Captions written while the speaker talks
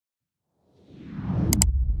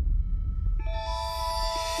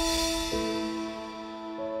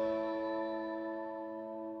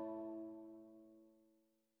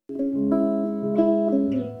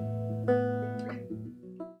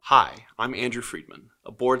Hi, I'm Andrew Freedman,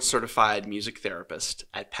 a board-certified music therapist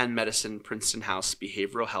at Penn Medicine Princeton House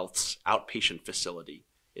Behavioral Health's outpatient facility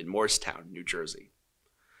in Moorestown, New Jersey.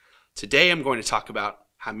 Today I'm going to talk about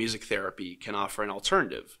how music therapy can offer an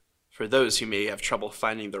alternative for those who may have trouble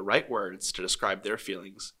finding the right words to describe their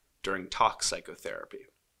feelings during talk psychotherapy.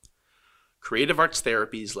 Creative arts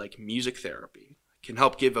therapies like music therapy can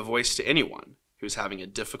help give a voice to anyone who's having a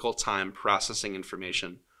difficult time processing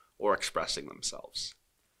information or expressing themselves.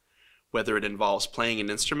 Whether it involves playing an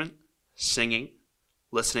instrument, singing,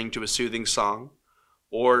 listening to a soothing song,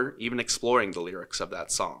 or even exploring the lyrics of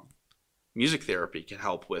that song, music therapy can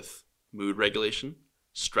help with mood regulation,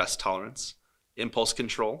 stress tolerance, impulse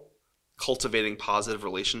control, cultivating positive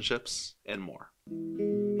relationships, and more.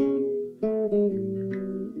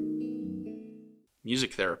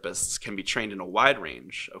 Music therapists can be trained in a wide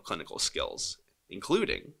range of clinical skills,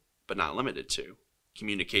 including, but not limited to,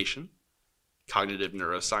 communication, cognitive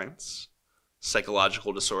neuroscience,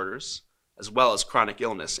 psychological disorders, as well as chronic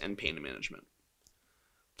illness and pain management.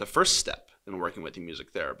 The first step in working with a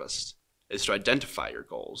music therapist is to identify your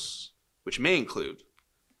goals, which may include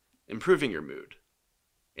improving your mood,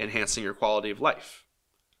 enhancing your quality of life,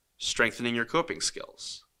 strengthening your coping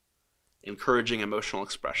skills, encouraging emotional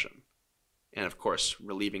expression, and of course,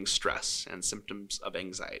 relieving stress and symptoms of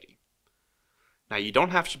anxiety. Now, you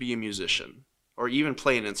don't have to be a musician or even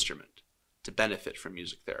play an instrument to benefit from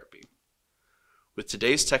music therapy. With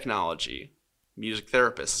today's technology, music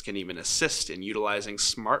therapists can even assist in utilizing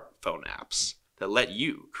smartphone apps that let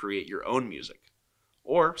you create your own music,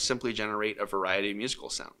 or simply generate a variety of musical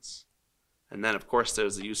sounds. And then, of course,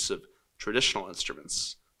 there's the use of traditional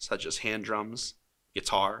instruments, such as hand drums,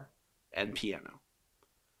 guitar, and piano.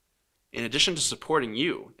 In addition to supporting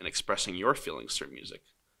you in expressing your feelings through music,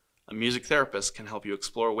 a music therapist can help you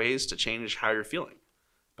explore ways to change how you're feeling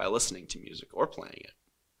by listening to music or playing it.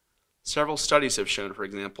 Several studies have shown, for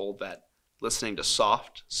example, that listening to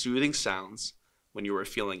soft, soothing sounds when you are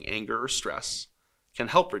feeling anger or stress can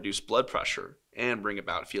help reduce blood pressure and bring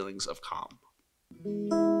about feelings of calm.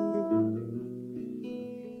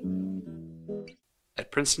 At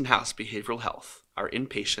Princeton House Behavioral Health, our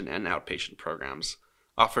inpatient and outpatient programs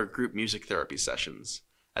offer group music therapy sessions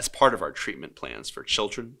as part of our treatment plans for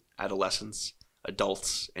children, adolescents,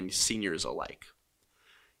 adults, and seniors alike.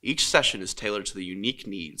 Each session is tailored to the unique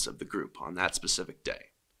needs of the group on that specific day.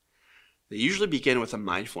 They usually begin with a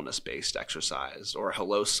mindfulness-based exercise or a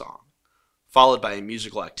hello song, followed by a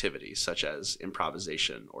musical activity such as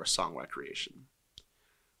improvisation or song recreation.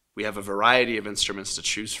 We have a variety of instruments to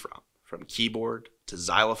choose from keyboard to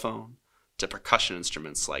xylophone to percussion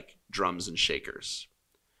instruments like drums and shakers.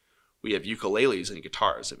 We have ukuleles and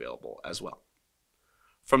guitars available as well.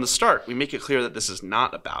 From the start, we make it clear that this is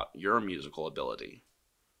not about your musical ability.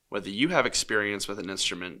 Whether you have experience with an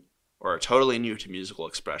instrument or are totally new to musical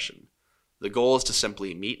expression, the goal is to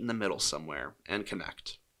simply meet in the middle somewhere and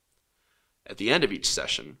connect. At the end of each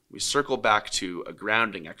session, we circle back to a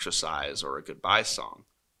grounding exercise or a goodbye song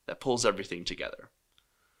that pulls everything together.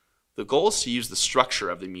 The goal is to use the structure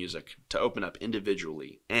of the music to open up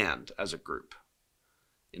individually and as a group.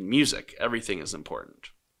 In music, everything is important.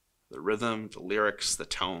 The rhythm, the lyrics, the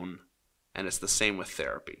tone, and it's the same with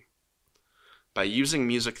therapy. By using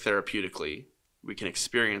music therapeutically, we can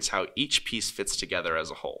experience how each piece fits together as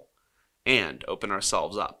a whole, and open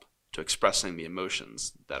ourselves up to expressing the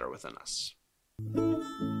emotions that are within us.